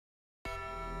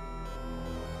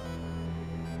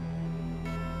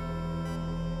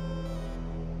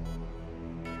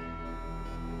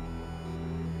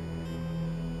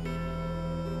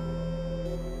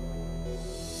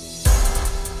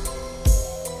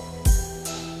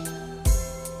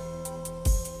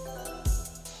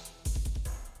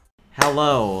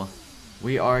hello.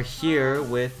 We are here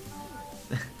with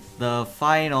the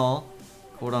final,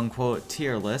 quote-unquote,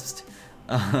 tier list.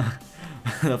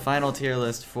 The final tier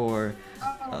list for...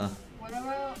 what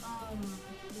about,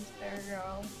 this bear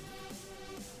girl?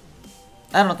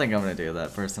 I don't think I'm gonna do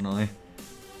that, personally.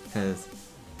 Because...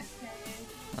 Okay.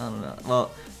 I don't know.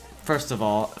 Well, first of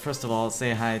all,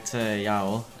 say hi to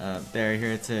Yao. They're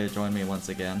here to join me once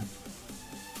again.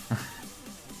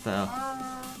 So...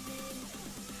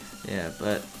 yeah,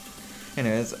 but...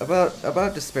 anyways,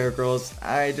 about Despair Girls,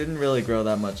 I didn't really grow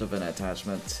that much of an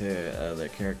attachment to the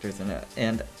characters in it,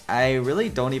 and I really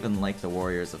don't even like the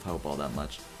Warriors of Hope all that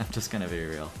much. I'm just gonna be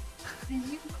real. Did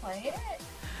you play it?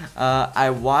 I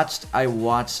watched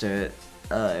it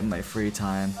in my free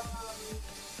time.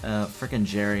 Frickin'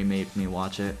 Jerry made me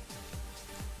watch it.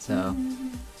 So,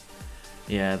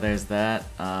 yeah, there's that.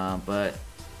 But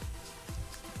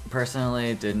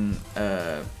personally, didn't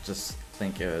just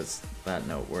think it was that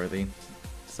noteworthy.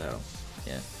 So,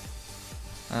 yeah.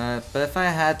 But if I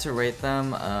had to rate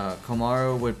them,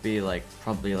 Komaru would be like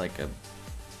probably like a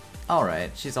alright.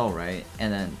 She's alright,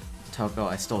 and then Toko,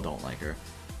 I still don't like her.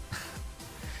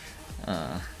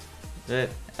 But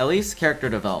at least character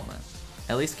development.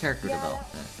 At least character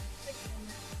development.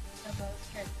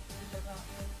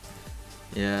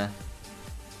 Yeah.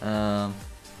 But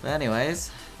anyways,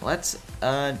 let's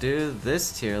do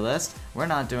this tier list. We're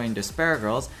not doing Despair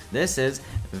Girls. This is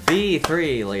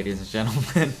V3, ladies and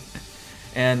gentlemen.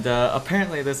 And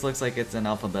apparently this looks like it's in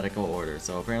alphabetical order.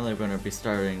 So apparently we're gonna be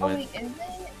starting with. Wait, is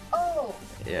it? Oh.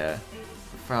 Yeah.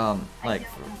 From like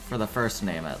for the first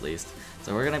name at least.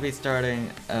 So we're gonna be starting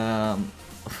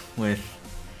with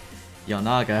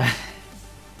Yonaga.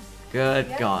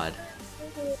 Good God.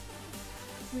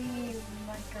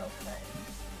 My girlfriend.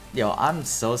 Yo, I'm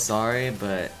so sorry,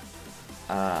 but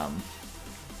I'm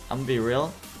gonna be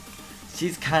real.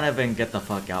 She's kind of been get the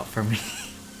fuck out for me.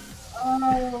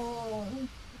 Oh.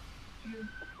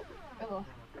 Oh.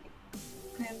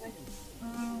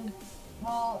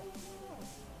 Well.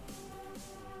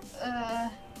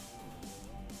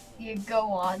 Yeah,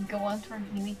 go on for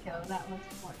Himiko. That was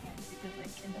important because I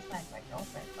can decide my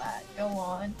girlfriend that. Go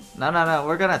on. No,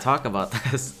 we're gonna talk about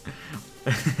this.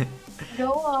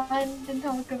 Go on and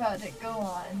talk about it. Go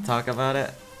on. Talk about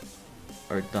it?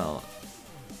 Or don't?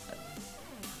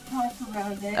 Talk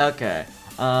about it. Okay.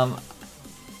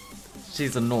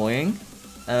 She's annoying.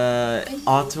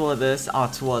 Autua this,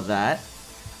 Autua that.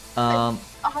 Autua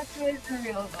is the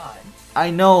real god. I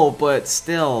know, but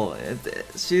still,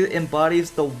 she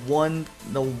embodies one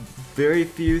of the very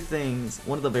few things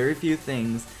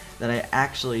that I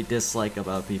actually dislike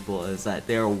about people is that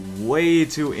they're way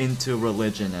too into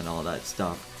religion and all that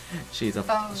stuff. She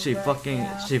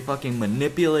fucking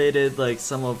manipulated like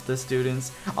some of the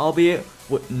students, albeit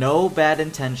with no bad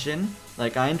intention.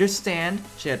 Like, I understand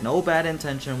she had no bad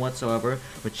intention whatsoever,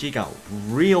 but she got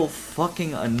real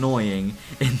fucking annoying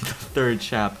in the 3rd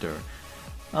chapter.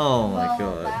 Oh my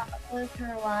god. That was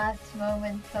her last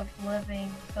moments of living,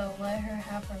 so let her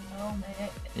have her moment.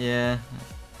 Yeah,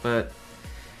 but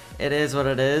it is what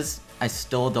it is. I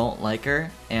still don't like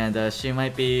her, and she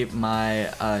might be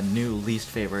my new least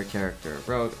favorite character.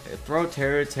 Bro, throw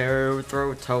Teru,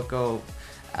 throw Toko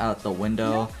out the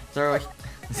window. No, Throw.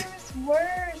 There's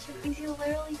worse, because you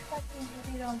literally fucking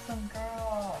hit on some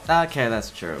girl. Okay, that's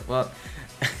true. Well,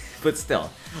 but still.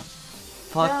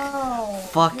 Fuck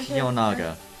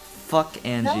Yonaga. Fuck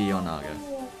Angie Yonaga.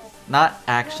 Not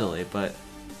actually, but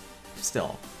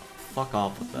still. Fuck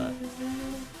off with that.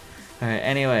 Alright,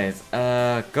 anyways,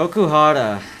 Goku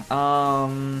Hara.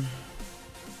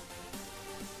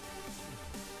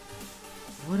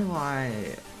 What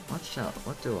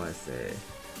do I say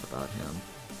about him?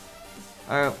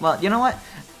 Alright, well, you know what?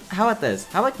 How about this?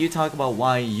 How about you talk about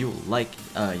why you like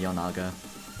Yonaga?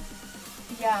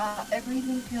 Yeah,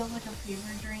 everything feels like a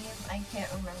fever dream. I can't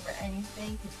remember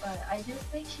anything, but I just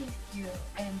think she's cute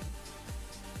and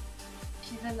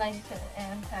she's a nice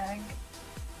antag.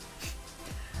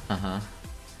 Uh-huh.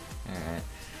 Alright.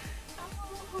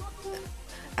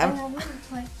 I haven't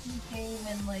played the game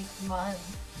in like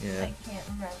months. Yeah. I can't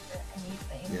remember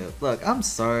anything. Yeah. Look, I'm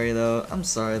sorry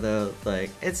though. Like,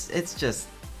 it's just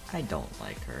I don't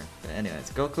like her. But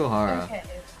anyways, Goku Hara. Okay.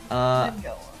 Then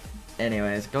go on.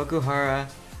 Anyways, Goku Hara,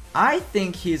 I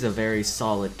think he's a very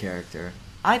solid character.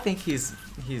 I think he's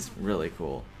really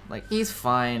cool. Like, he's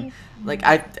fine. Like,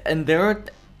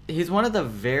 he's one of the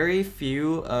very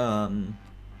few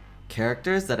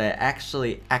characters that I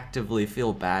actually actively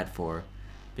feel bad for,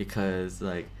 because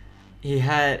like he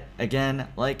had, again,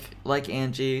 like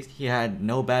Angie, he had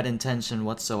no bad intention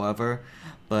whatsoever,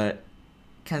 but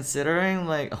considering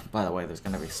like, oh, by the way, there's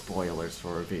gonna be spoilers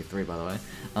for V3, by the way.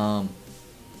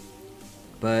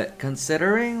 But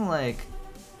considering like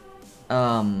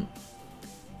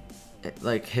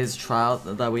his trial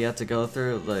that we had to go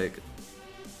through, like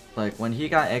when he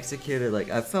got executed, like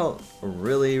I felt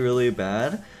really, really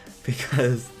bad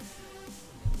because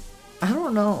I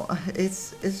don't know,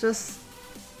 it's just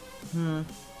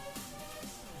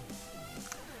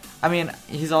I mean,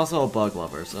 he's also a bug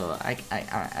lover, so I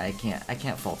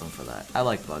can't fault him for that. I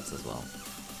like bugs as well.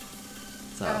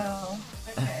 So. Oh,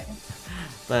 okay.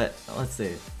 But let's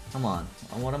see. Come on.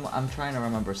 I'm trying to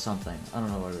remember something. I don't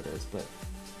know what it is, but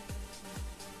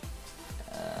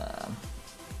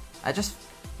I just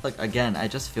again, I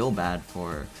just feel bad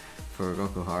for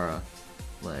Gokuhara,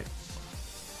 like.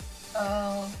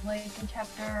 Oh, like in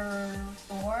chapter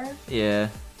 4? Yeah.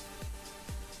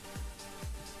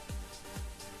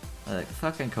 Like,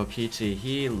 fucking Kokichi,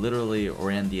 he literally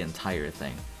ran the entire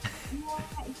thing. Yeah,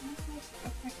 he's like a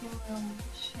freaking little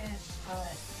shit,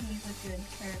 but he's a good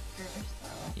character, so.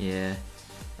 Yeah.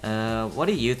 What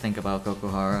do you think about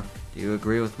Gokuhara? Do you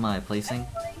agree with my placing? I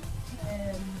like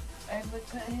him. I would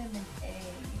put him in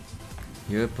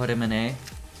A. You would put him in A?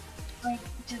 Like,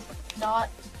 just not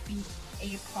B,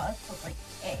 A+, but like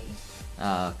A.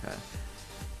 Oh, okay.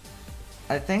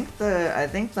 I think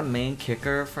the main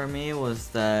kicker for me was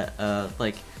that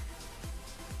like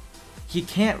he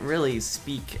can't really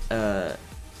speak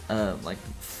like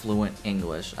fluent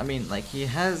English. I mean, like he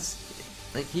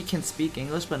can speak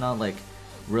English but not like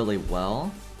really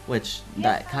well, which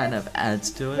that kind of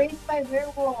adds to it. Raised by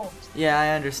werewolves. Yeah,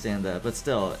 I understand that, but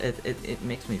still it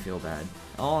makes me feel bad.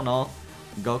 All in all,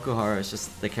 Gokuhara is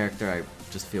just the character I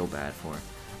just feel bad for.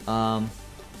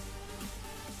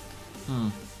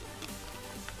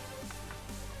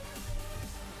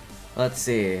 Let's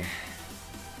see.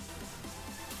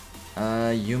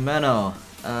 Yumeno.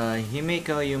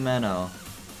 Himiko Yumeno.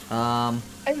 I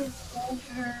love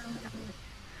her.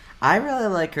 I really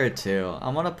like her too.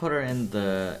 I'm gonna put her in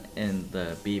the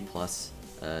B+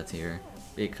 tier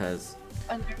because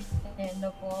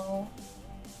Understandable.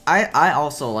 I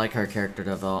also like her character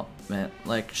development.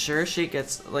 Like, sure, she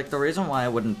gets like, the reason why I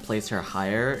wouldn't place her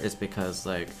higher is because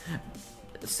like,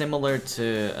 similar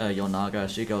to Yonaga,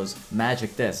 she goes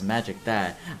magic this, magic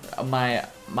that.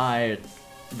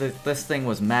 This thing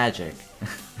was magic,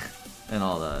 and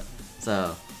all that.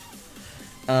 So,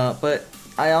 but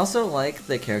I also like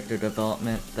the character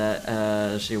development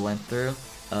that she went through,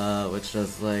 which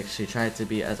was like she tried to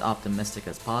be as optimistic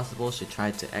as possible. She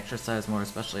tried to exercise more,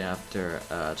 especially after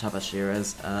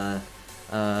Chabashira's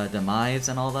demise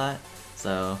and all that.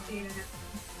 So, Yeah.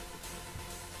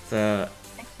 so.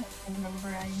 I can't remember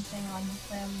anything on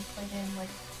them within like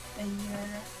a year.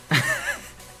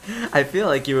 I feel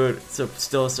like you would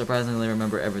still surprisingly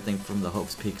remember everything from the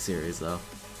Hope's Peak series, though.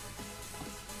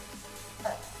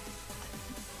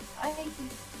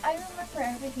 I remember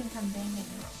everything from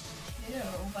Danganronpa too,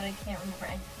 but I can't remember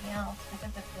anything else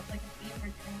because it feels like a fever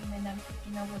dream and I'm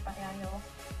taken over by idols.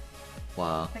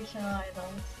 Wow. Fictional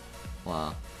idols.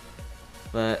 Wow.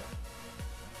 But,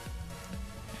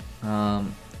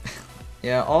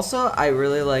 yeah, also, I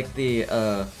really like the,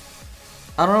 I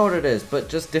don't know what it is, but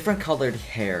just different colored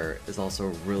hair is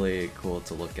also really cool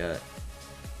to look at.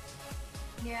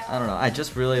 Yeah. I don't know, I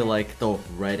just really like the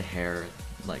red hair,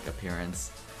 like,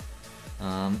 appearance.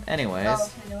 Anyways. Oh,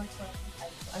 so you like that.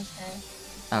 Okay.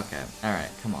 Okay, alright,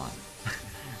 come on.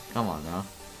 Come on now.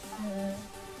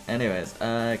 Anyways,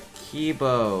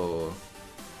 Kibo.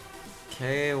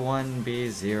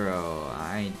 K1B0.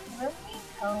 Let me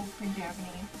tell for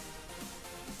Germany.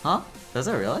 Huh? Does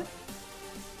it really?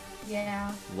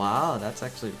 Yeah. Wow, that's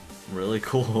actually really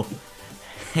cool.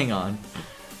 Hang on.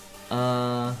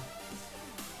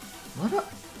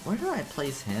 Where do I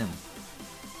place him?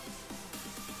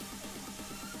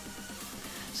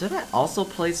 Should I also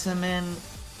place him in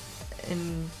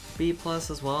B+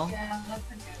 as well? Yeah, that's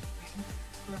a good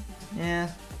thing.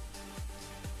 Yeah.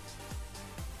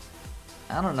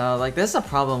 I don't know, like, there's a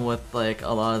problem with, like, a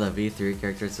lot of the V3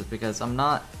 characters is because I'm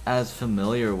not as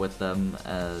familiar with them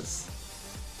as,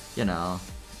 you know,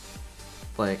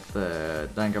 like, the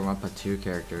Danganronpa 2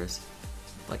 characters.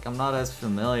 Like, I'm not as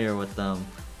familiar with them,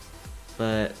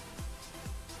 but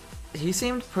he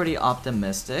seemed pretty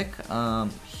optimistic.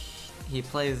 He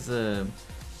plays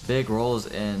big roles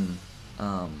in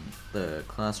the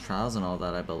class trials and all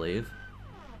that, I believe.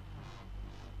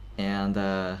 And,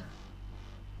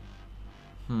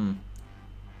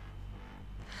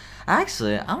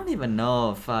 actually, I don't even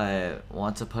know if I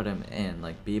want to put him in,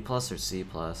 like, B+ or C+.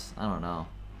 I don't know.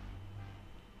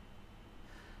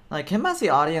 Like, him as the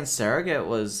audience surrogate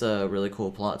was a really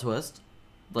cool plot twist.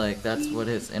 Like, that's what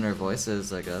his inner voice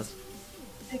is, I guess.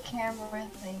 The camera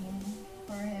thing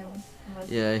for him was...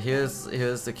 Yeah, here's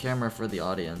the camera for the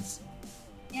audience.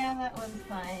 Yeah, that was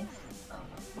nice.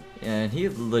 Yeah, and he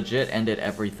legit ended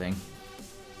everything.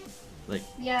 Like...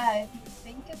 Yeah, if you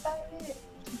think about it,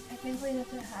 he technically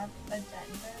doesn't have a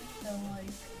gender, so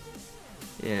like...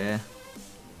 Yeah.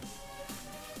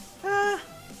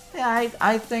 Yeah,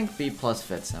 I think B plus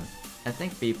fits him. I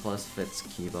think B plus fits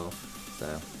Kibo,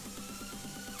 so...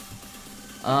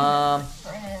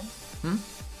 For him. Hmm?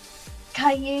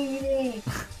 Kaede!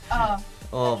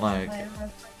 Oh my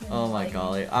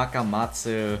golly.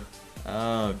 Akamatsu.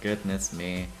 Oh goodness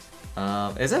me.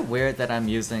 Is it weird that I'm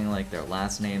using like their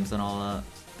last names and all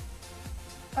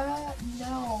that?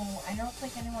 No. I don't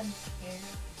think anyone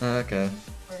cares. Okay.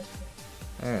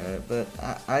 Alright, but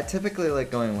I typically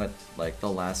like going with like the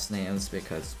last names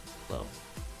because, well,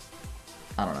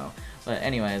 I don't know. But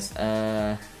anyways,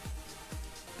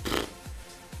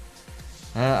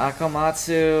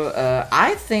 Akamatsu,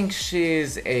 I think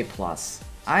she's A+.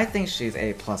 I think she's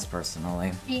A+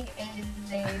 personally. She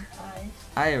is A+.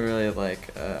 I really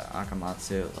like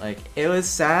Akamatsu. Like, it was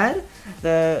sad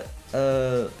that,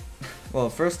 well,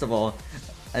 first of all,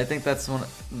 I think this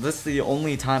is the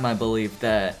only time I believe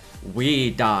that we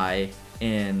die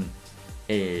in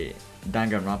a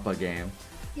Danganronpa game,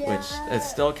 Yeah, which is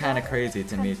still kind of crazy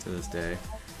to me to this day.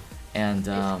 And it's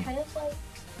kind of like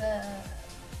the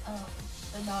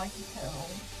Nagito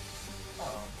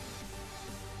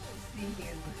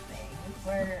review thing,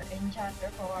 where in chapter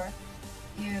 4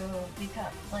 you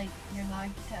become like your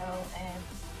Nagito and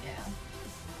yeah.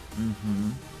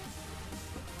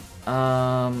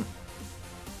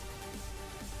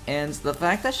 And the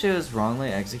fact that she was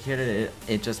wrongly executed,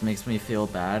 it just makes me feel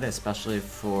bad, especially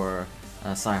for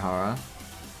Saihara.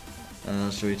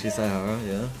 Shuichi Saihara,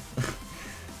 yeah.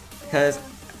 Because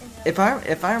if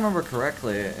I remember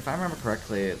correctly,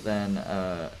 then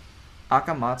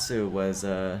Akamatsu was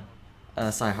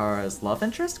Saihara's love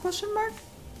interest? Question mark?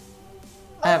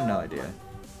 I have no idea.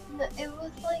 It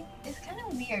was like, it's kind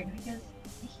of weird because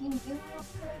he knew her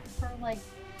for like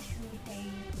 2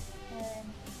 days and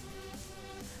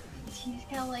he's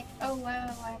kind of like, oh wow,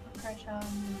 I have a crush on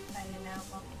you, I don't know,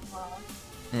 blah blah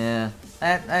blah. Yeah,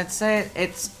 I'd say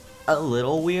it's a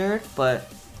little weird,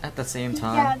 but at the same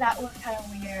time. Yeah, that was kind of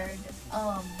weird.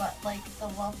 But like the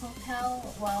Love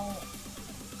Hotel, well,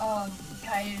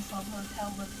 Kaede's Love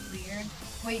Hotel was weird.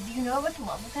 Wait, do you know about the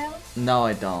Love Hotel? No,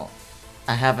 I don't.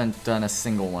 I haven't done a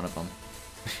single one of them.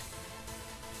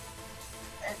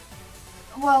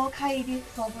 Well,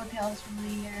 Kaede's Love Hotel is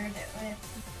weird,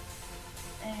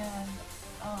 and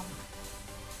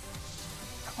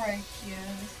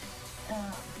Korekyu's,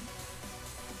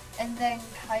 and then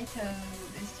Kaito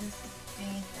is just being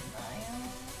in denial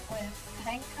with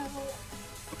Henko.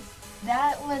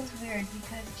 That was weird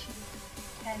because she's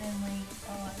kind of like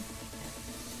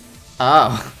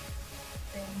Oh.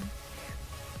 thing.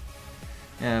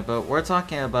 Yeah, but we're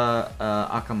talking about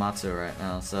Akamatsu right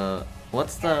now, so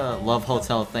what's the Love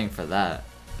Hotel thing for that?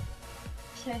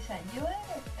 Should I send you it?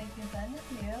 I can send it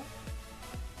to you.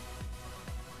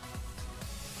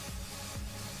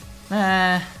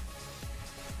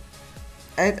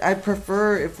 I'd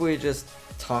prefer if we just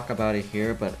talk about it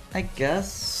here, but I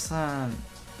guess,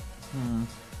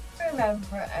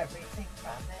 Remember everything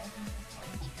from it and just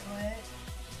link to it.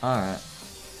 Alright.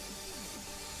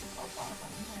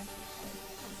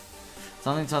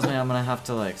 Something tells me I'm gonna have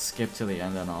to, like, skip to the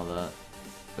end and all that,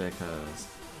 because,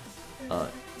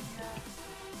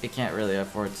 I can't really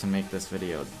afford to make this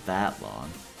video that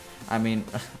long. I mean,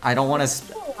 I don't want to.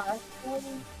 The last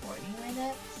one, 40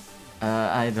 minutes.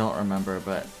 I don't remember,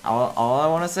 but all I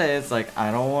want to say is like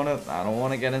I don't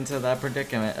want to get into that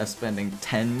predicament of spending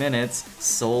 10 minutes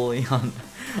solely on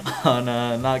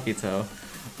Nagito.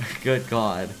 Good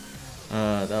God,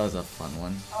 that was a fun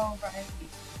one. Oh right.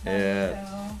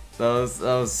 Yeah, that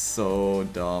was so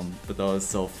dumb, but that was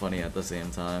so funny at the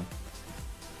same time.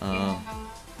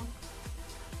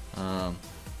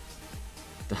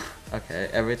 Okay,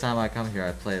 every time I come here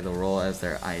I play the role as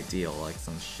their ideal, like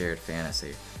some shared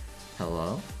fantasy.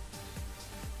 Hello?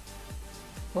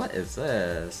 What is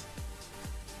this?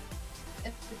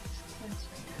 It's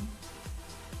fan.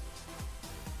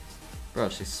 Bro,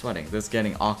 she's sweating. This is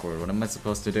getting awkward. What am I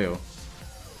supposed to do?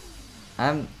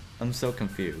 I'm so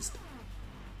confused.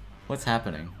 What's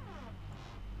happening?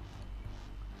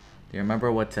 Do you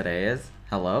remember what today is?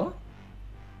 Hello?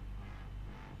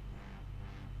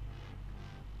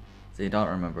 So you don't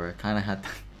remember. It kinda had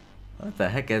What the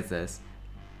heck is this?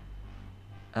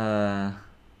 You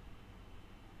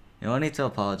don't need to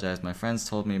apologize. My friends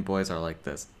told me boys are like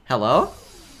this. Hello?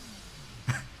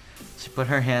 She put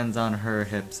her hands on her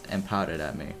hips and pouted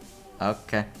at me.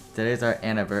 Okay, today's our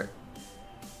anniversary.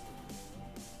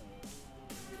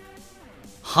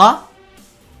 Huh?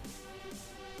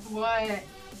 What?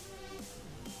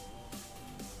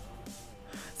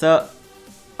 So,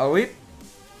 are we?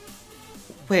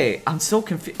 Wait, I'm so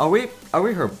confused. Are we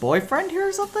her boyfriend here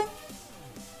or something?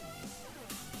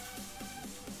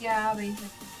 Yeah, basically.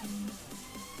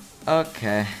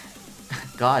 Okay.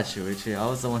 God, Shuichi, I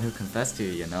was the one who confessed to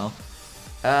you, you know?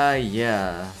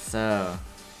 Yeah, so...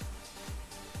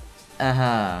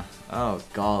 Uh-huh. Oh,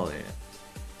 golly.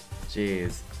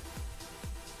 Jeez.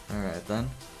 Alright then.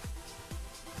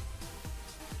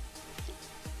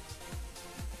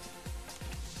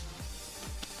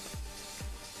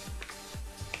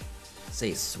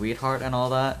 Say sweetheart and all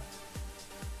that?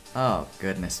 Oh,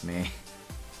 goodness me.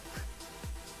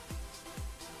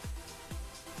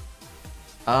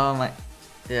 Oh my...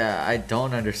 Yeah, I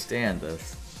don't understand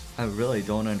this. I really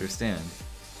don't understand.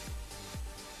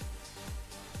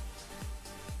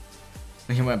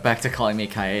 He went back to calling me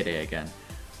Kaede again.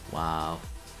 Wow.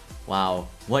 Wow,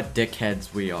 what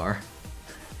dickheads we are.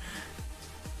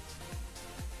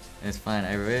 It's fine,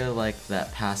 I really like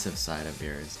that passive side of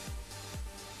yours.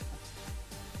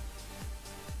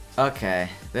 Okay,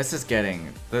 this is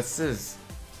getting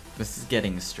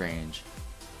strange.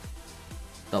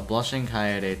 The blushing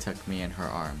Kaede took me in her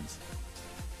arms.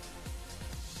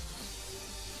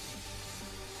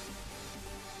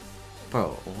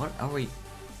 Bro, what are we...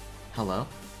 Hello?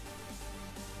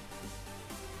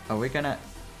 Are we gonna...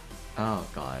 Oh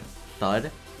god.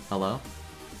 Thud? Hello?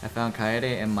 I found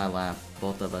Kaede in my lap,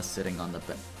 both of us sitting on the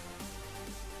bed.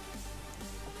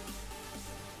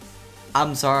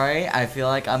 I'm sorry, I feel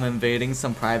like I'm invading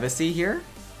some privacy here?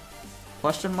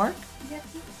 Question mark?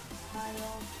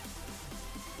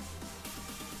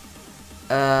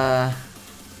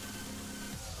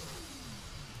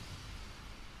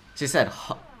 She said,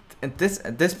 this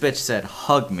bitch said,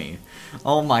 hug me.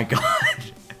 Oh my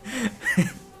god.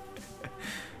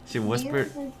 She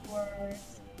whispered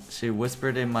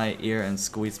in my ear and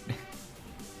squeezed me.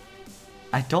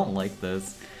 I don't like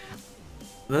this.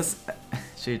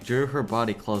 She drew her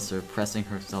body closer, pressing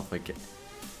herself again.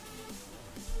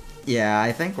 Yeah,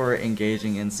 I think we're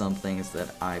engaging in some things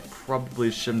that I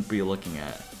probably shouldn't be looking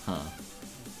at, huh?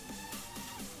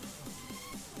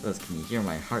 Liz, can you hear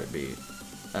my heartbeat?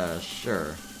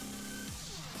 Sure.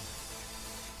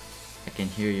 I can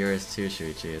hear yours too,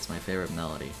 Shuichi. It's my favorite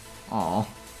melody. Aw.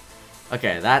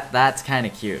 Okay, that's kinda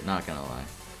cute, not gonna lie.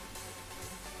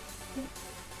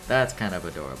 That's kind of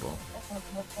adorable.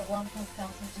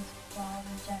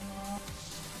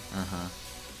 Uh-huh.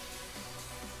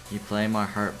 You play my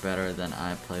heart better than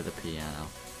I play the piano.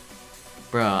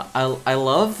 Bro, I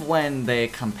love when they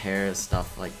compare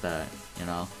stuff like that, you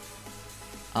know?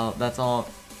 Oh, that's all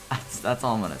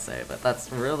I'm gonna say, but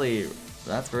that's really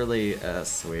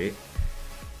sweet.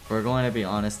 If we're going to be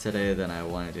honest today, then I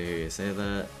wanted to hear you say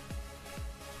that.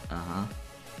 Uh-huh.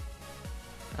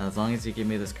 As long as you give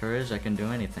me this courage, I can do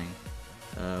anything.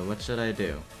 What should I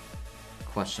do?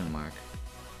 Question mark.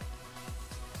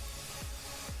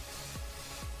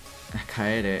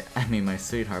 Kaede, I mean my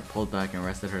sweetheart, pulled back and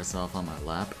rested herself on my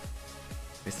lap.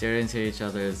 We stared into each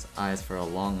other's eyes for a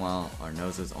long while, our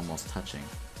noses almost touching.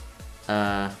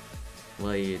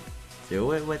 Will you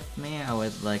do it with me? I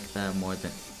would like that more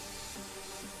than...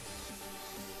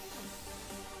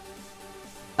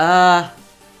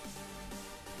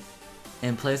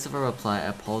 In place of a reply,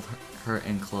 I pulled her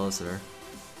in closer.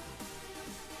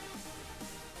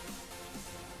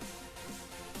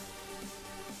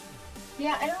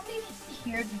 Yeah, I don't think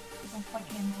he heard the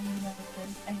fucking movie of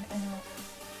this. I don't.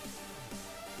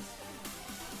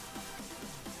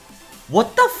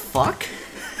 What the fuck?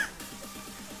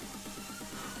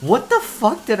 What the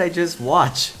fuck did I just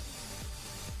watch?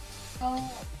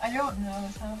 Oh, I don't know.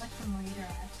 It sounds like some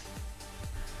redirect.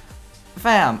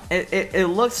 Fam, it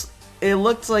looks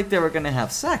like they were gonna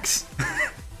have sex.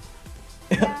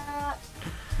 Yeah.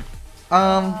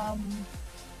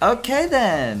 Okay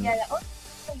then. Yeah, that looks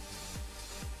like...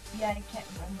 Yeah, I can't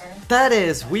remember. That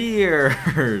is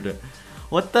weird.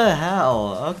 What the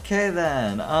hell? Okay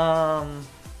then.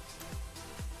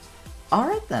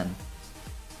 Alright then.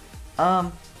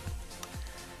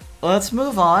 Let's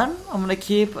move on. I'm gonna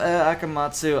keep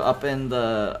Akamatsu up in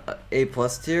the A+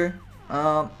 tier.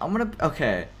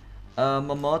 Okay.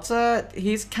 Momota,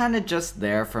 he's kind of just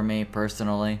there for me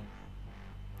personally.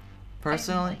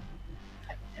 Personally.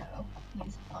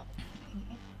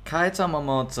 Kaito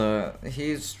Momota,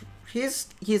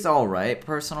 he's all right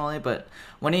personally, but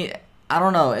when I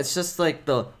don't know, it's just like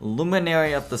the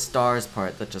luminary of the stars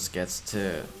part that just gets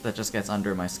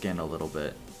under my skin a little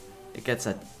bit. It gets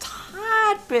a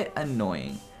tad bit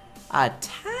annoying. A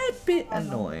tad bit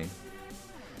annoying.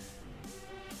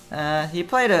 He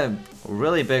played a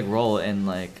really big role in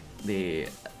like the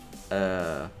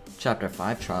chapter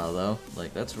 5 trial though.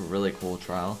 Like that's a really cool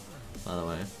trial, by the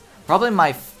way. Probably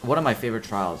one of my favorite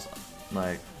trials,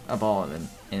 like of all in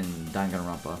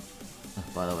Danganronpa,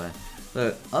 by the way.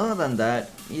 But other than that,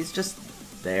 he's just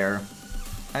there.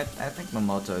 I think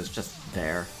Momoto is just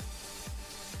there.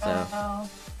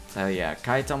 So yeah,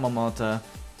 Kaito Momoto,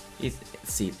 he's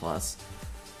C+. Tojo,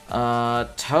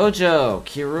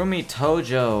 Kirumi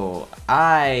Tojo.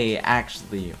 I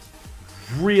actually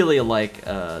really like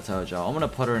Tojo. I'm gonna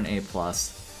put her in A+.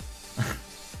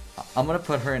 I'm gonna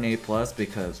put her in A+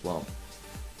 because, well,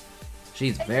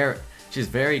 she's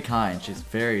very kind. She's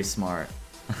very smart.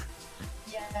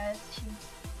 Yes,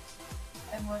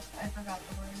 I forgot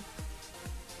the word.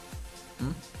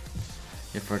 Hmm?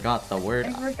 You forgot the word?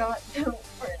 I forgot the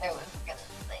word I was gonna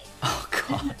say. Oh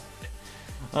god.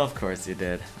 Of course you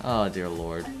did. Oh dear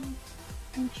lord. I'm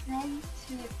trying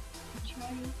to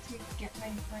get my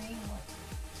brain working.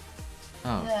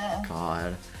 Oh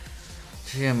god.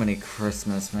 Jiminy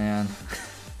Christmas, man.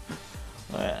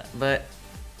 but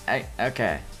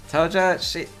okay. Toja,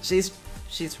 she's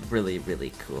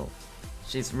really cool.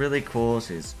 She's really cool.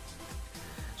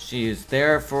 She's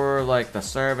there for like the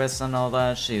service and all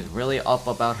that. She's really up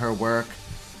about her work.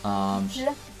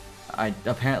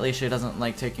 Apparently she doesn't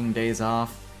like taking days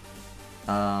off.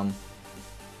 Yeah,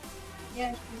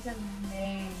 she's a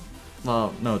maid.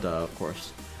 Well, no duh, of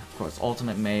course,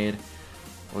 ultimate maid.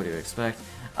 What do you expect?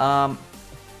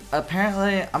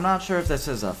 Apparently, I'm not sure if this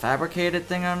is a fabricated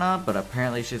thing or not, but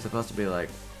apparently she's supposed to be like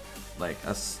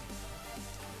a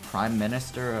prime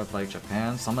minister of like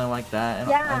Japan, something like that.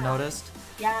 Yeah. I noticed.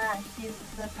 Yeah, she's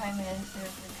the prime minister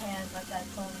of Japan, but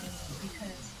that's only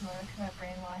because Monokuma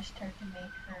brainwashed her to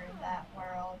make her that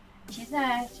world. She's not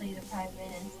actually the prime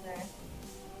minister.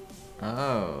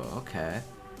 Oh, okay.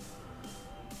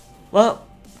 Well,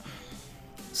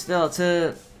 still,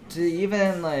 to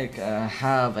even like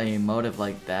have a motive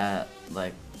like that,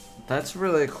 like that's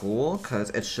really cool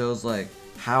because it shows like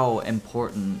how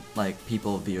important like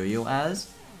people view you as,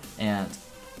 and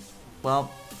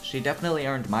well, she definitely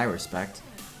earned my respect.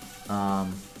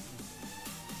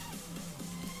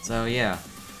 So yeah,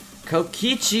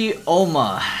 Kokichi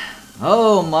Oma.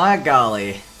 Oh my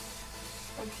golly.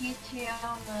 Kokichi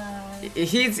Oma.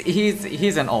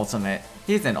 He's an ultimate.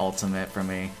 He's an ultimate for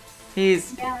me.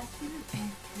 He's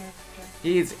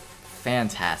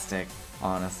fantastic,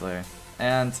 honestly.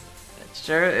 And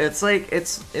sure, it's like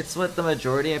it's what the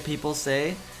majority of people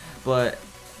say, but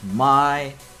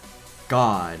my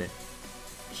god,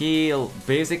 he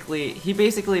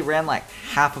basically ran like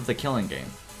half of the killing game.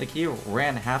 Like he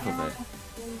ran half of it.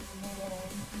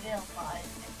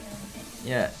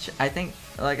 Yeah, I think,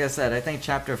 like I said, I think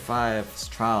Chapter 5's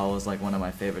trial was like one of my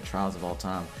favorite trials of all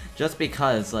time. Just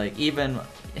because, like, even,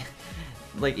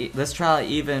 like, this trial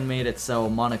even made it so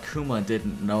Monokuma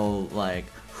didn't know, like,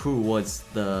 who was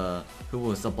the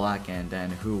black end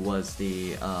and who was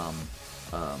the,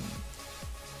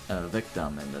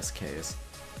 victim in this case.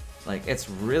 Like, it's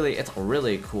a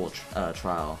really cool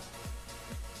trial.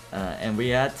 And we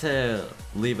had to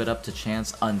leave it up to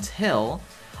chance until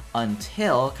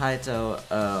Kaito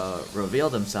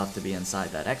revealed himself to be inside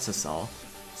that exisal.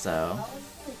 So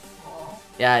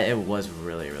yeah, it was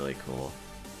really cool.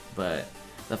 But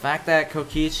the fact that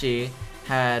Kokichi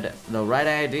had the right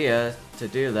idea to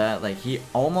do that, like he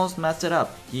almost messed it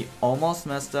up. He almost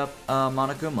messed up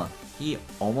Monokuma. He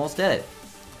almost did it.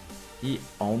 He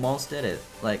almost did it.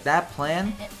 Like that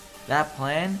plan,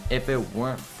 if it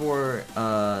weren't for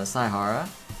Saihara,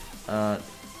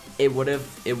 it would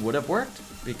have worked.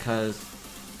 Because,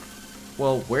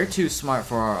 well, we're too smart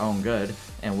for our own good,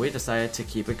 and we decided to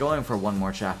keep it going for one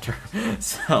more chapter.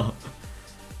 So,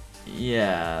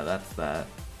 yeah, that's that.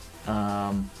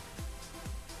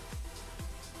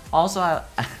 Also,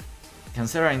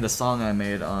 considering the song I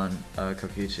made on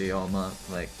Kokichi Oma,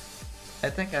 like, I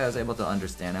think I was able to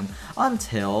understand him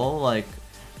until, like,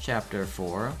 chapter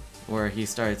 4, where he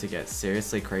started to get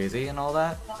seriously crazy and all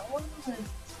that. That one was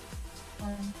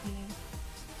funky.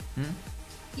 Hmm?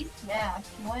 He snapped.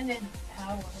 He wanted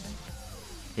power.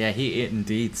 Yeah, he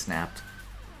indeed snapped.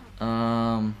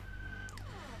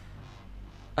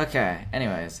 Okay,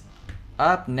 anyways.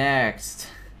 Up next,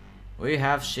 we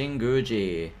have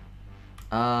Shinguji.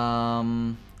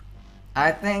 I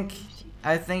think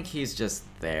he's just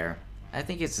there. I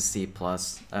think he's a C+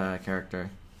 character.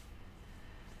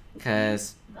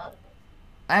 Cause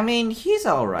I mean, he's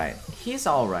alright. He's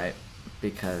alright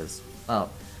because, well,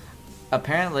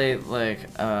 apparently, like,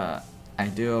 I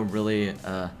do a really,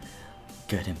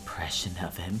 good impression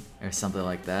of him or something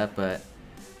like that, but,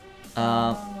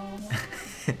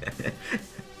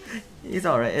 he's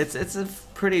alright. It's a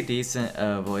pretty decent,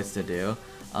 voice to do.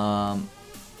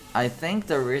 I think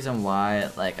the reason why,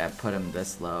 like, I put him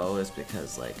this low is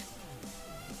because, like,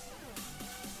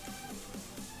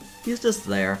 he's just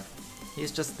there.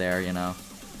 He's just there, you know.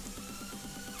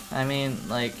 I mean,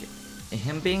 like,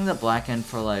 him being the black end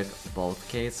for, like, both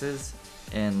cases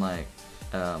in, like,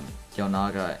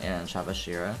 Yonaga and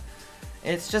Shabashira,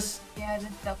 it's just... Yeah, the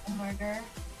double murder.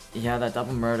 Yeah, that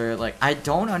double murder, like, I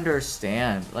don't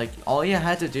understand. Like, all you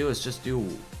had to do is just do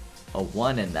a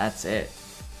 1 and that's it.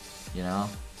 You know?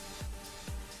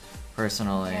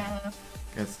 Personally. Yeah.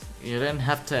 Because you didn't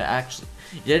have to actually...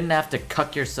 You didn't have to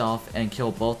cuck yourself and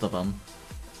kill both of them.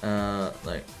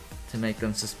 Like, to make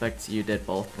them suspect you did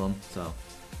both of them, so...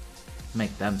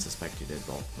 Make them suspect you did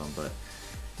both of them,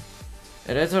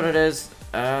 but... It is what it is,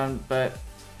 but...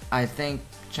 I think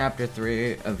Chapter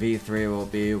 3 of V3 will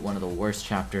be one of the worst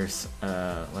chapters,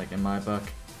 like, in my book,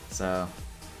 so...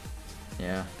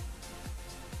 Yeah.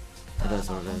 It is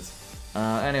what it is.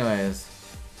 Anyways...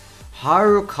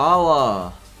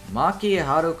 Harukawa! Maki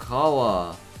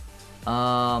Harukawa!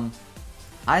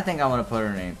 I think I want to put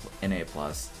her in A+.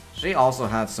 She also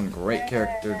had some great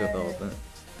character development.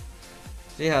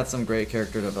 She had some great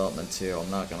character development too,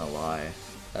 I'm not gonna lie.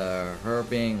 Her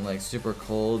being like super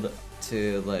cold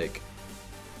to like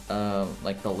the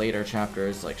later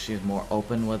chapters, like she's more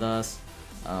open with us.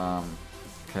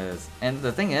 And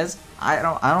the thing is, I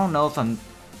don't know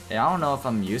if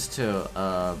I'm used to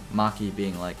Maki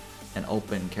being like an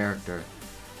open character.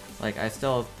 Like I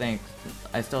still think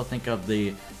of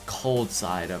the cold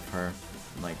side of her,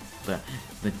 like the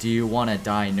do you want to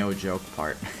die no joke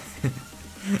part.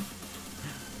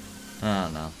 I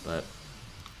don't know, but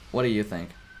what do you think?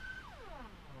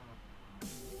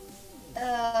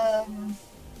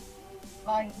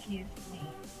 Monkey's me.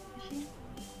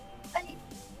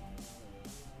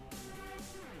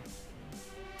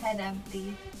 Head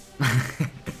empty.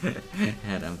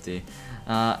 Head empty.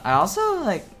 I also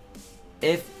like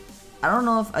I don't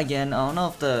know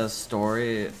if the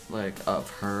story like of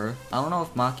her, I don't know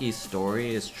if Maki's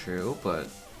story is true, but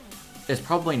it's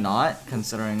probably not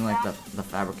considering like the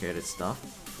fabricated stuff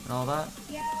and all that.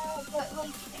 Yeah, but like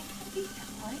it could be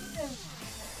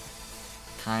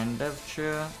kind of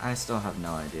true. I still have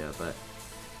no idea, but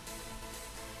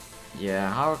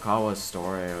yeah, Harukawa's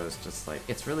story was just like,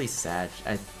 it's really sad.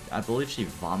 I believe she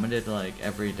vomited like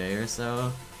every day or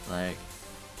so, like,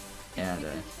 and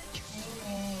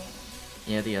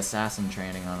yeah, the assassin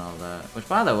training and all that. Which,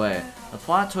 by the way, the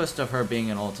plot twist of her being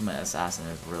an ultimate assassin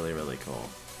is really, really cool.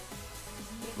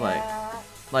 Yeah.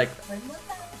 Like, When was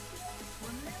that?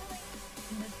 Wasn't it like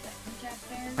in the second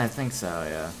chapter? I think so,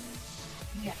 yeah.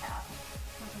 Yeah.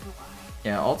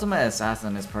 Yeah, Ultimate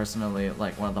Assassin is personally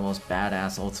like one of the most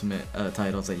badass ultimate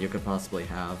titles that you could possibly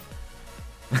have.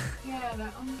 Yeah,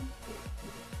 that one.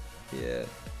 Yeah.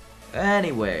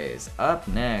 Anyways, up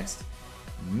next,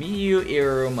 Miyu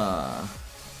Iruma.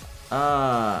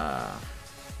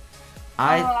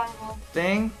 I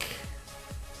think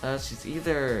she's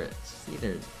either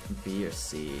B or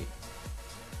C.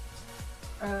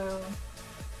 Oh.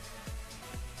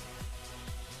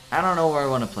 I don't know where I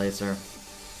want to place her.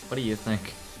 What do you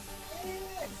think?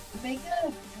 Make it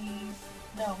a B.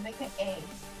 No, make it A.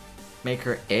 Make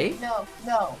her A? No,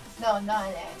 not an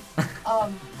A.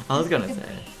 I was gonna make say. a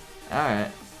B.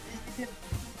 Alright.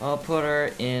 I'll put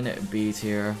her in B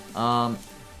tier. No,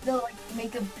 like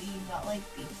make a B, not like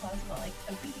B plus, but like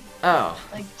a B. Oh.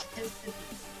 Like just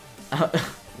a B.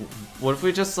 What if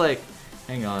we just like,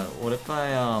 hang on, what if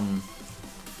I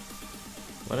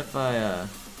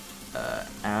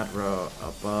add row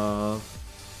above,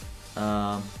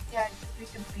 yeah, just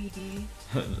make a B.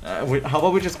 how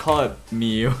about we just call it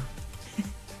Miyu?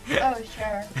 Oh,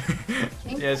 sure.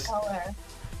 Change Yes. the color.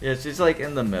 Yeah, she's like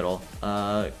in the middle.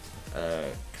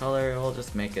 Color, we'll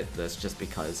just make it this just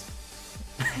because.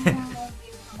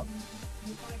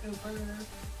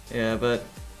 Yeah, but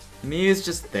Miyu's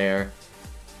just there.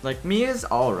 Like, Miyu's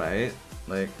alright.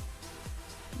 Like,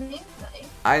 Nice.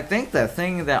 I think the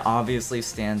thing that obviously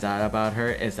stands out about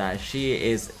her is that she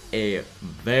is a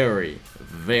very,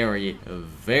 very,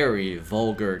 very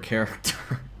vulgar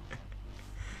character.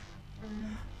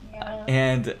 Yeah.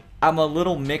 And I'm a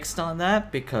little mixed on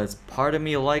that because part of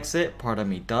me likes it, part of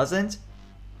me doesn't.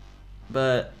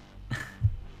 But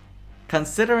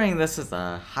considering this is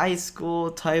a high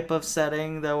school type of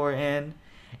setting that we're in,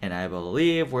 and I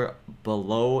believe we're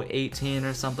below 18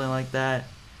 or something like that.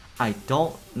 I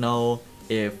don't know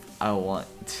if I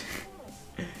want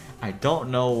I don't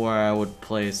know where I would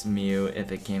place Mew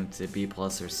if it came to B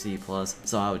plus or C plus,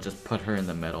 so I would just put her in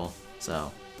the middle.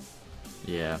 So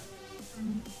yeah.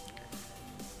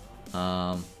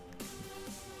 Now,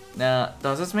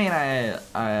 does this mean I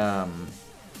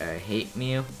hate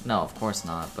Mew? No, of course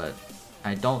not, but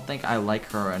I don't think I like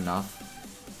her enough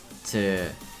to,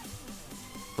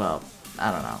 well,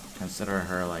 I don't know, consider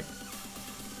her like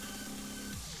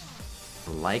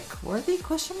worthy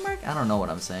question mark? I don't know what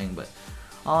I'm saying, but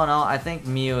all in all, I think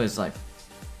Mew is like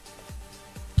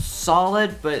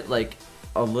solid, but like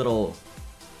a little,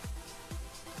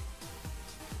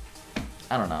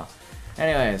 I don't know.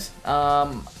 Anyways,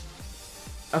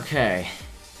 okay,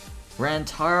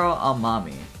 Rantaro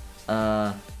Amami.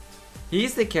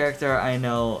 He's the character I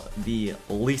know the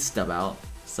least about,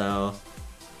 so,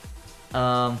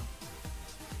 Yeah,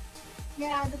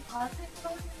 the positive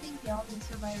I think the Ultimate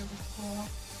Survivor was cool.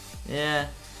 yeah,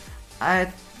 I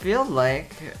feel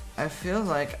like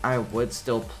I would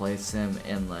still place him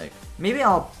in like, maybe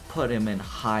I'll put him in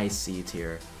high C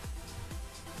tier.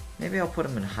 Maybe I'll put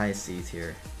him in high C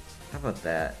tier. How about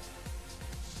that?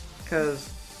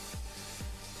 Cause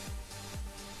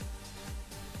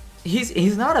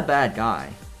he's not a bad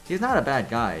guy. He's not a bad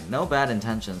guy. No bad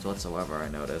intentions whatsoever, I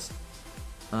noticed.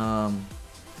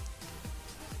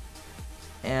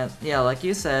 And yeah, like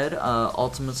you said,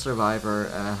 Ultimate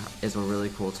Survivor is a really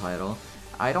cool title.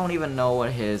 I don't even know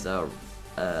what his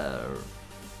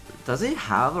does he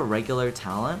have a regular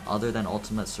talent other than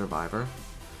Ultimate Survivor?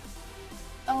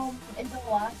 In the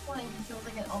last one, I think it was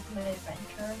like an Ultimate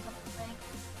Adventure or something.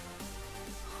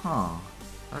 Huh.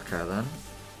 Okay then.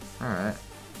 Alright.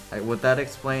 Would that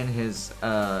explain his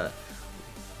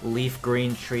leaf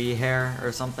green tree hair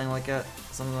or something like that?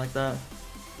 Something like that?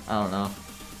 I don't know.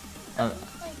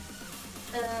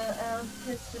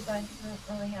 His design doesn't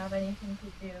really have anything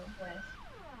to do with.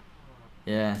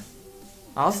 Yeah.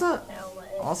 Also,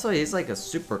 he's like a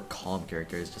super calm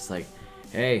character. He's just like,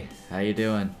 hey, how you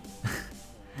doing?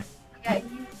 Yeah,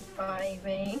 he's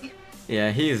vibing.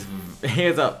 Yeah, he's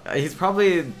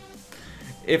probably,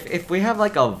 if we have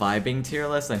like a vibing tier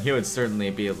list, then he would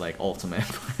certainly be like ultimate.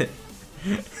 But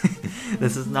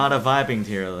this is not a vibing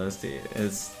tier list.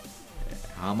 It's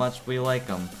how much we like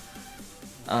him.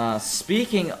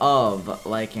 Speaking of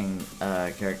liking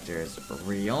characters,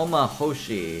 Ryoma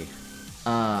Hoshi.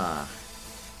 I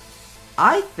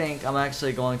think I'm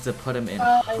actually going to put him in.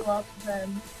 Oh, I love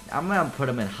them. I'm gonna put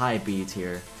him in high B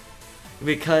tier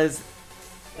because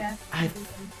Yeah.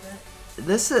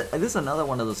 this is another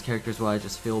one of those characters where I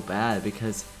just feel bad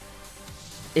because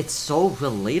it's so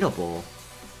relatable.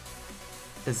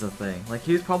 Is the thing. Like,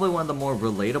 he's probably one of the more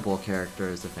relatable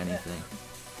characters, if anything.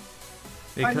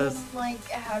 Because I mean, like,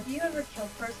 have you ever killed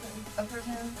a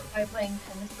person by playing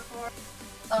tennis before?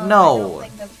 No. I don't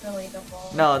think that's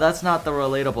relatable. No, that's not the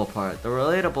relatable part. The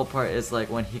relatable part is like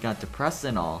when he got depressed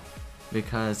and all,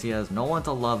 because he has no one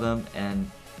to love him, and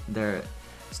there's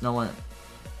no one.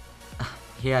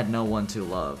 He had no one to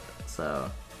love,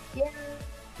 so. Yeah.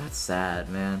 That's sad,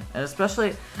 man. And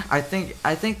especially, I think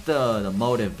the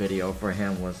motive video for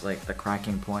him was like the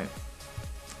cracking point,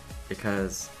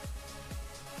 because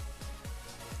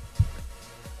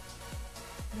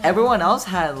everyone else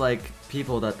had like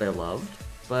people that they loved,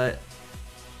 but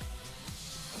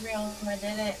Ryoma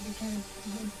did it because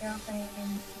his girlfriend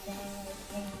and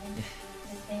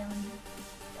his family.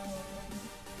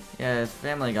 yeah, his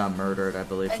family got murdered, I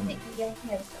believe. I think he had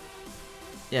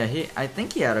I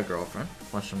think he had a girlfriend.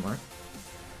 Question mark.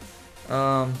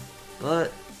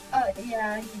 But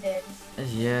yeah, he did.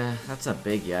 yeah, that's a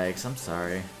big yikes. I'm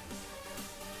sorry.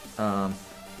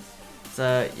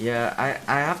 So yeah,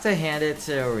 I have to hand it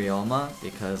to Ryoma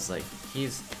because like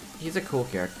he's a cool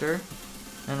character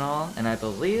and all, and I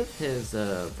believe his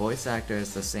voice actor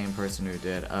is the same person who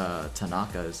did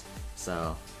Tanaka's,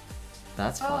 so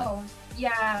that's fun. Oh,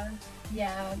 yeah,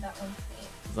 that one's neat.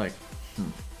 It's like,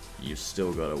 you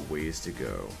still got a ways to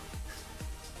go.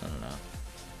 I don't know.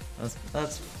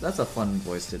 That's a fun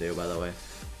voice to do, by the way.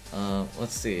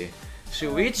 Let's see.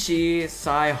 Shuichi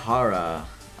Saihara.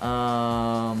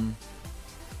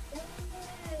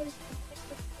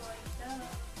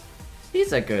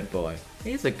 He's a good boy.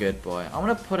 He's a good boy. I'm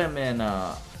gonna put him in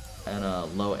a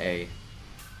low A,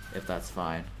 if that's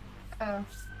fine. Oh.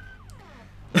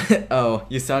 Oh,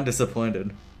 you sound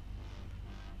disappointed.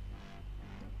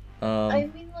 I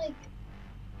mean, like,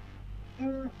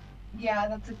 yeah,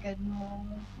 that's a good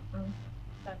one.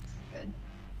 That's good.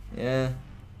 Yeah.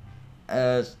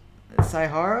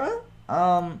 Saihara?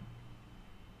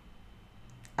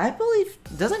 I believe,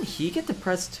 doesn't he get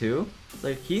depressed too?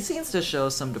 Like, he seems to show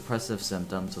some depressive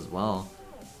symptoms as well.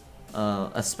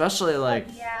 Especially like...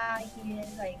 Yeah, he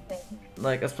is, I think.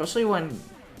 Like, especially when,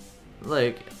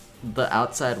 like, the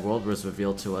outside world was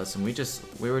revealed to us, and we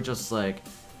were just like...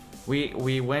 We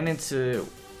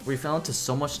fell into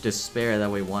so much despair that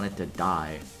we wanted to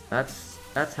die.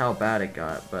 That's how bad it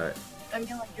got, but... I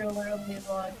mean, like, you're literally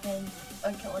locked in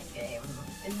a killing game.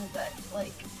 Isn't that,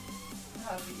 like,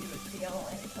 how you would feel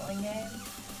in a killing game?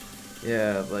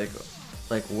 Yeah, like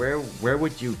where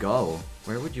would you go?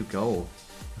 Where would you go?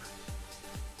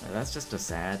 That's just a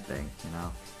sad thing, you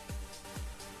know?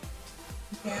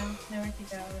 Yeah, nowhere to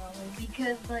go, really.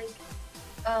 Because, like,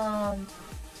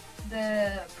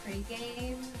 the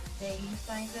pregame, they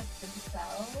signed up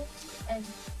themselves, and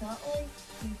it's not like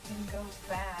you can go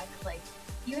back. Like,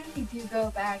 even if you do go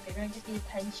back, they're gonna get the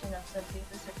attention of the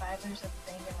survivors of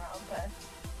Danganronpa.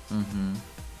 Mm-hmm.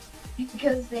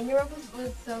 Because Danganronpa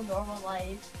was so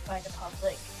normalized by the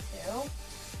public, too.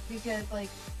 Because, like,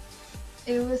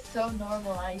 it was so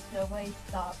normalized, nobody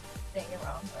stopped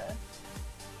Danganronpa.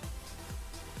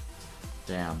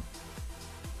 Damn.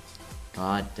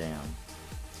 God damn.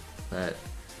 But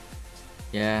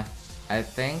yeah, I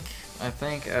think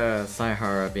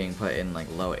Saihara being put in like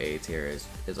low A tier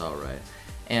is alright.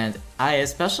 And I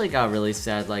especially got really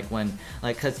sad like when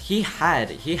cause he had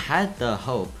the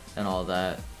hope and all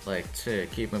that like to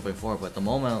keep moving forward, but the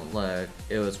moment like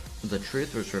the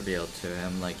truth was revealed to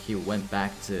him, like he went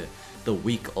back to the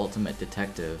weak ultimate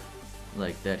detective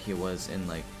like that he was in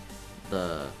like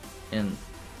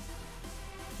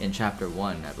in chapter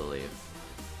 1, I believe.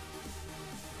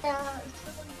 Yeah,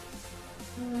 so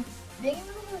like,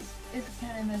 Danganronpa is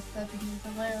kind of messed up because it's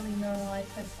literally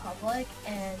normalized by the public,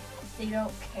 and they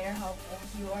don't care how old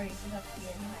you are. You just have to be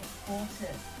in high school to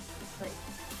like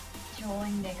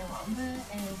join Danganronpa,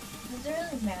 and it doesn't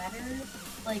really matter.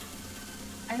 Like,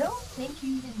 I don't think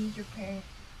you even need your parents'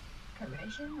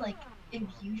 permission. Like, if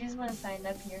you just want to sign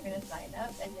up, you're gonna sign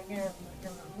up, and they're gonna remove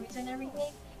your movies and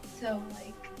everything. So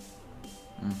like,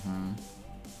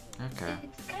 Okay.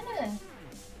 it's kind of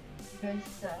good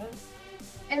stuff.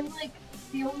 And like,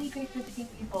 they only pay 15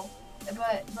 people,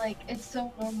 but like, it's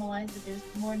so normalized that there's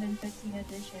more than 15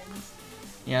 editions.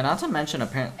 Yeah, not to mention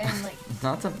apparently, And like,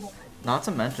 not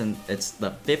to mention it's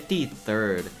the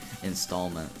 53rd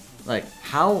installment. Like,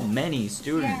 how many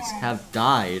students have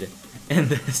died in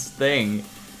this thing?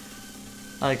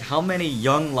 Like, how many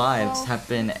young lives have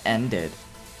been ended?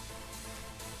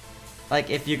 Like,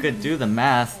 if you could do the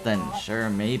math, then sure,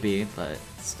 maybe, but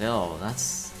still,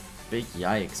 that's big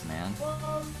yikes, man.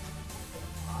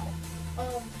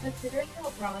 Considering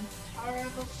how Ron Taro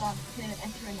got to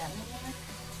enter another one.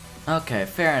 Okay,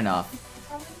 fair enough.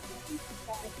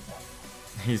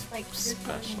 He's Like,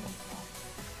 special.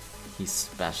 He's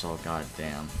special,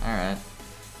 goddamn. Alright.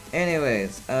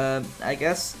 Anyways, I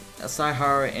guess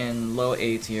Saihara in low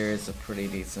A tier is a pretty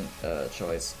decent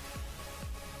choice.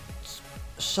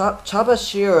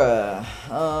 Chabashira,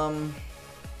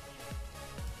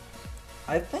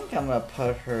 I think I'm gonna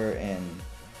put her in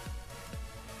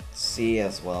C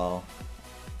as well.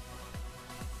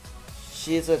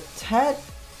 She's a tad...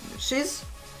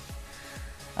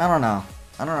 I don't know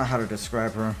how to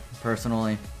describe her,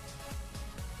 personally.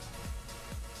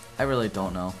 I really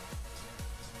don't know.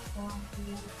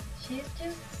 She's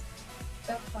just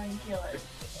a fun killer.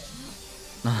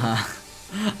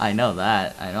 I know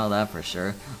that for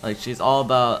sure. Like, she's all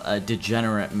about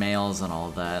degenerate males and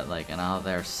all that, like, and how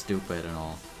they're stupid and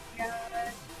all.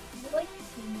 Yeah, you like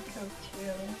Himiko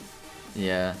too.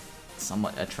 Yeah,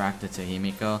 somewhat attracted to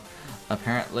Himiko.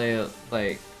 Apparently,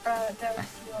 like... That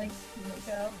she likes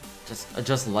Himiko.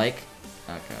 Just like?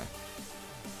 Okay.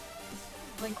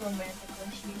 Like,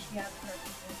 romantically, she has her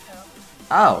Himiko.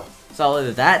 Oh,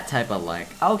 so that type of like.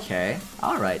 Okay,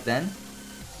 alright then.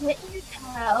 Can't you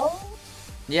tell?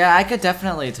 Yeah, I could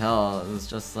definitely tell. It was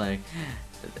just like,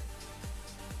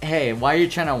 hey, why are you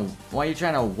trying to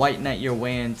white knight your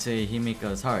way into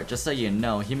Himiko's heart? Just so you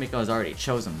know, Himiko's already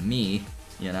chosen me.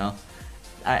 You know,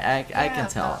 I can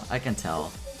tell. I can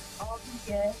tell.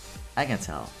 I can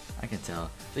tell. I can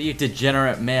tell. So you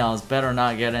degenerate males better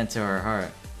not get into her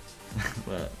heart.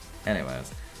 But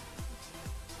anyways,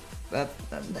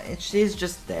 she's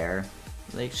just there.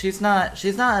 Like, she's not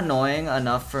annoying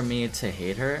enough for me to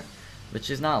hate her, but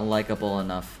she's not likable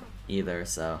enough either,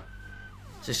 so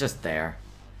she's just there.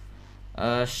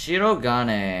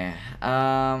 Shirogane.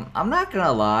 I'm not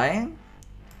gonna lie,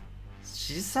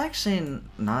 she's actually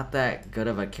not that good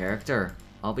of a character,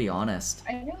 I'll be honest.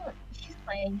 I know she's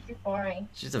plain. She's boring.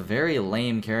 She's a very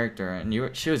lame character,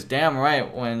 and she was damn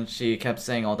right when she kept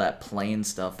saying all that plain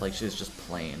stuff, like she was just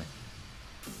plain.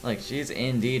 Like, she's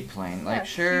indeed plain. Like,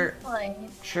 Yeah,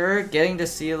 sure, getting to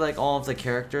see, like, all of the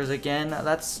characters again,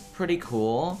 that's pretty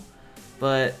cool,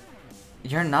 but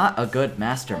you're not a good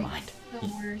mastermind. Like, the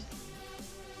worst.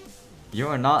 You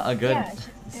are not a good... Yeah, she's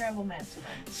a terrible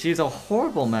mastermind. She's a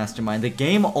horrible mastermind. The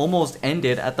game almost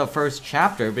ended at the first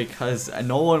chapter because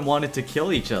no one wanted to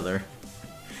kill each other.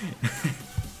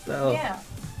 So... Yeah.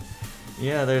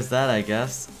 Yeah, there's that, I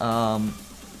guess. And...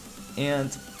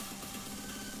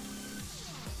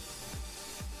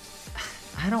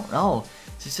 I don't know.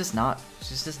 She's just not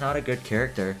a good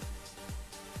character.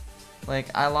 Like,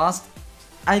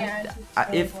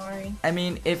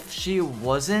 if she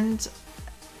wasn't,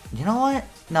 you know what?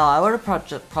 No, I would have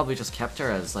probably just kept her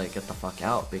as, like, get the fuck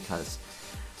out, because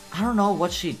I don't know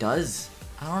what she does.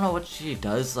 I don't know what she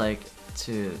does, like,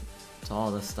 to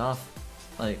all this stuff.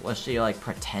 Like, was she, like,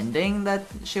 pretending that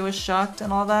she was shocked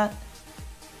and all that?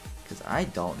 Because I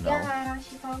don't know. Yeah,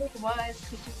 she probably was,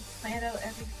 because she planned out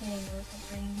everything or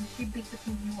something. She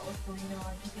basically knew what was going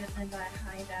on. She didn't let that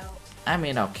hide out. I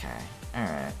mean, okay.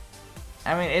 Alright.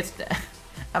 I mean, it's...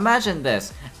 Imagine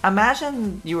this.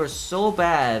 Imagine you were so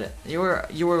bad, you were,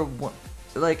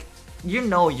 like, you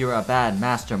know you're a bad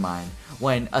mastermind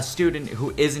when a student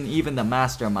who isn't even the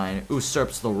mastermind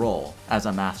usurps the role as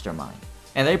a mastermind.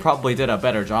 And they probably did a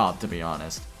better job, to be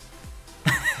honest.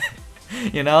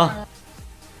 You know?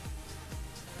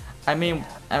 I mean,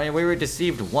 we were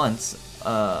deceived once,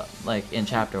 like, in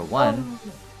chapter 1.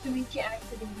 Suichi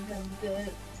actually became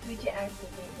good. Suichi actually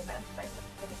made the mastermind.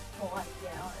 Whole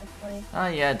idea, honestly. Oh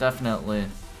yeah, definitely.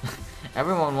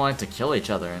 Everyone wanted to kill each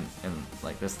other in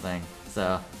like this thing,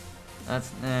 so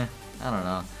that's I don't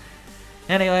know.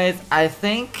 Anyways, I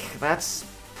think that's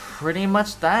pretty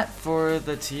much that for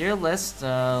the tier list.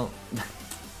 And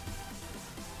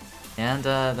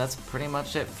that's pretty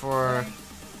much it for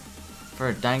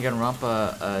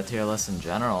Danganronpa tier list in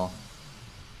general.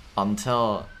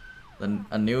 Until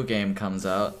a new game comes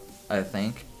out, I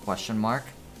think. Question mark.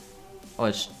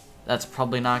 Which that's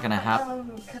probably not gonna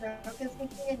happen. Kadoka's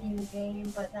making a new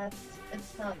game, but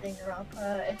it's not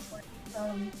Danganronpa. It's like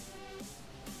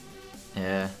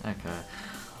Yeah, okay.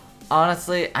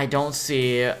 Honestly, I don't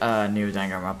see a new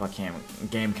Danganronpa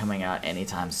game coming out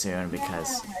anytime soon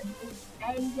because... Yeah,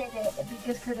 I ended it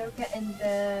because Kadoka and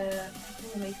the person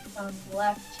who makes the song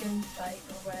left Toonspike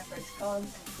or whatever it's called,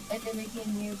 and they're making a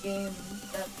new game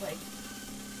that's like...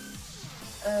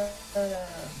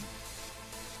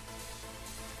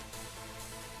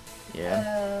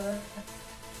 Yeah.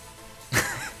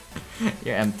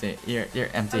 You're empty. You're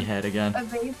empty head again. A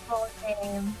baseball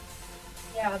game.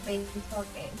 Yeah, a baseball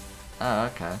game. Oh,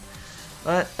 okay.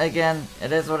 But again,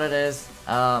 it is what it is.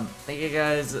 Thank you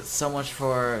guys so much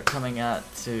for coming out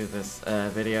to this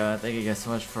video. Thank you guys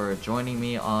so much for joining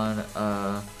me on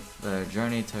the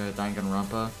journey to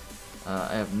Danganronpa.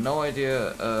 I have no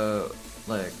idea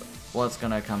like what's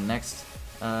gonna come next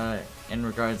in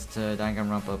regards to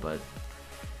Danganronpa, but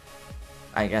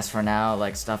I guess for now,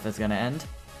 like, stuff is gonna end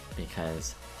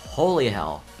because holy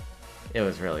hell, it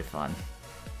was really fun.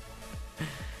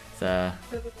 So,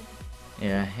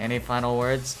 yeah. Any final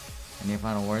words? Any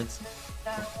final words?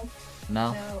 No.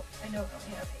 No? No, I don't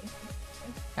really have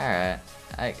anything.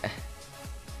 Alright.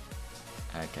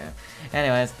 Okay.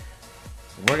 Anyways,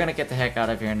 we're gonna get the heck out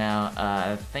of here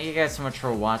now. Thank you guys so much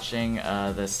for watching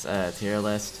this tier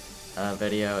list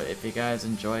video. If you guys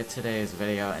enjoyed today's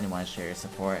video and you want to share your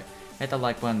support, hit the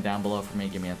like button down below for me,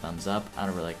 give me a thumbs up. I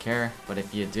don't really care, but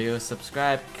if you do,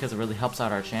 subscribe because it really helps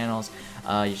out our channels.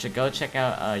 You should go check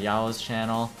out Yao's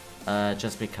channel,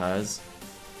 just because,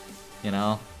 you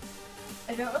know.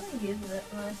 I don't really use it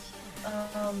much.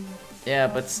 Yeah,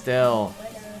 but still.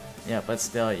 Yeah, but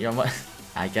still, you're what?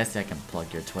 I guess I can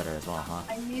plug your Twitter as well, huh?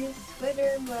 I use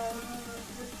Twitter,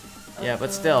 yeah,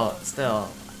 but still,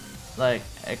 like,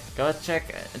 go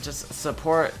check, just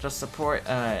support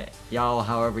Yao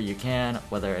however you can,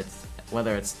 whether it's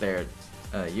their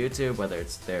YouTube, whether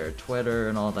it's their Twitter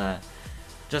and all that.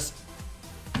 Just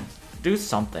do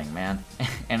something, man.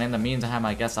 And in the meantime,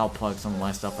 I guess I'll plug some of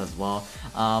my stuff as well.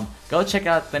 Go check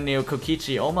out the new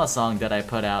Kokichi Oma song that I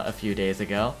put out a few days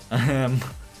ago.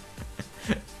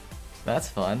 That's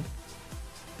fun.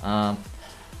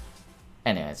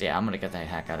 Anyways, yeah, I'm gonna get the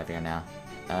heck out of here now.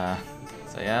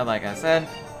 So yeah, like I said,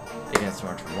 thank you guys so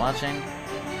much for watching.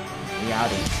 We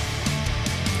outie.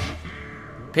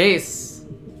 Peace!